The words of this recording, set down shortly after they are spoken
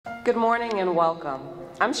Good morning and welcome.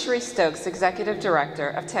 I'm Sheree Stokes, Executive Director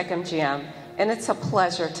of Tech MGM, and it's a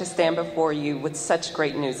pleasure to stand before you with such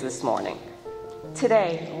great news this morning.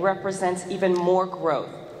 Today represents even more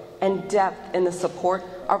growth and depth in the support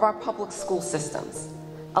of our public school systems.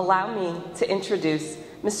 Allow me to introduce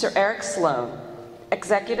Mr. Eric Sloan,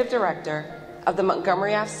 Executive Director of the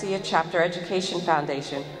Montgomery AFCEA Chapter Education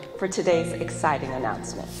Foundation, for today's exciting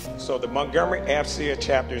announcement. So the Montgomery AFCEA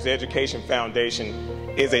Chapter's Education Foundation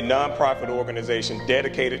is a nonprofit organization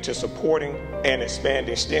dedicated to supporting and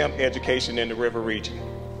expanding STEM education in the River region.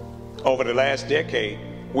 Over the last decade,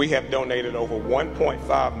 we have donated over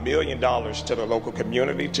 $1.5 million to the local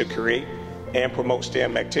community to create and promote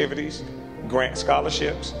STEM activities, grant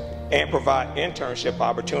scholarships, and provide internship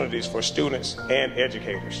opportunities for students and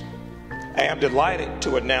educators. I am delighted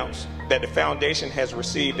to announce that the foundation has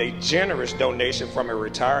received a generous donation from a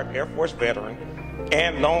retired Air Force veteran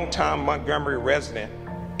and longtime Montgomery resident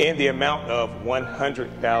in the amount of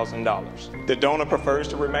 $100,000. The donor prefers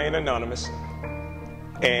to remain anonymous,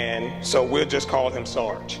 and so we'll just call him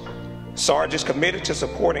Sarge. Sarge is committed to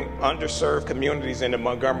supporting underserved communities in the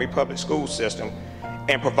Montgomery public school system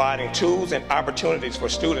and providing tools and opportunities for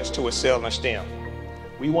students to excel in STEM.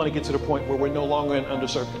 We want to get to the point where we're no longer an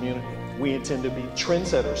underserved community. We intend to be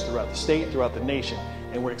trendsetters throughout the state, throughout the nation,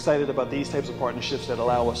 and we're excited about these types of partnerships that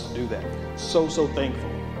allow us to do that. So thankful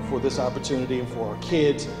for this opportunity and for our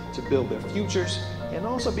kids to build their futures and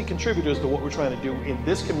also be contributors to what we're trying to do in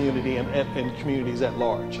this community and communities at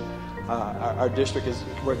large. Our district is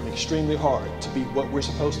working extremely hard to be what we're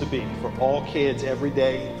supposed to be for all kids every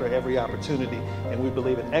day, for every opportunity, and we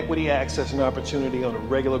believe in equity, access, and opportunity on a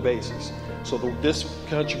regular basis. So this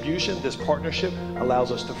contribution, this partnership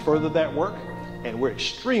allows us to further that work, and we're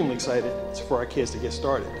extremely excited for our kids to get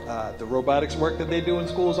started. The robotics work that they do in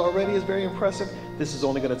schools already is very impressive. This is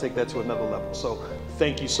only going to take that to another level. So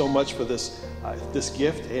thank you so much for this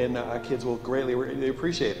gift, and our kids will greatly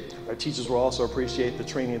appreciate it. Our teachers will also appreciate the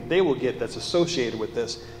training they will get that's associated with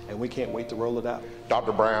this, and we can't wait to roll it out.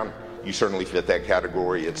 Dr. Brown, you certainly fit that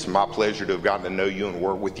category. It's my pleasure to have gotten to know you and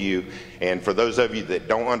work with you. And for those of you that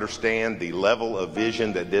don't understand the level of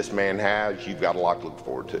vision that this man has, you've got a lot to look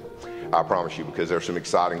forward to. I promise you, because there's some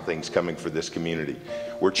exciting things coming for this community.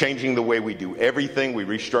 We're changing the way we do everything. We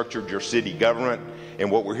restructured your city government, and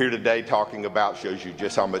what we're here today talking about shows you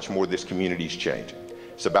just how much more this community is changing.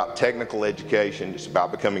 It's about technical education. It's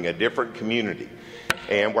about becoming a different community.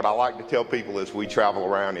 And what I like to tell people as we travel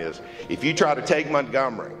around is, if you try to take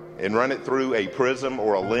Montgomery and run it through a prism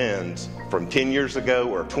or a lens from 10 years ago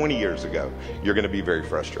or 20 years ago, you're going to be very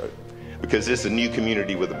frustrated, because it's a new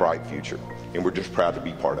community with a bright future, and we're just proud to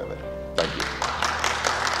be part of it. Thank you.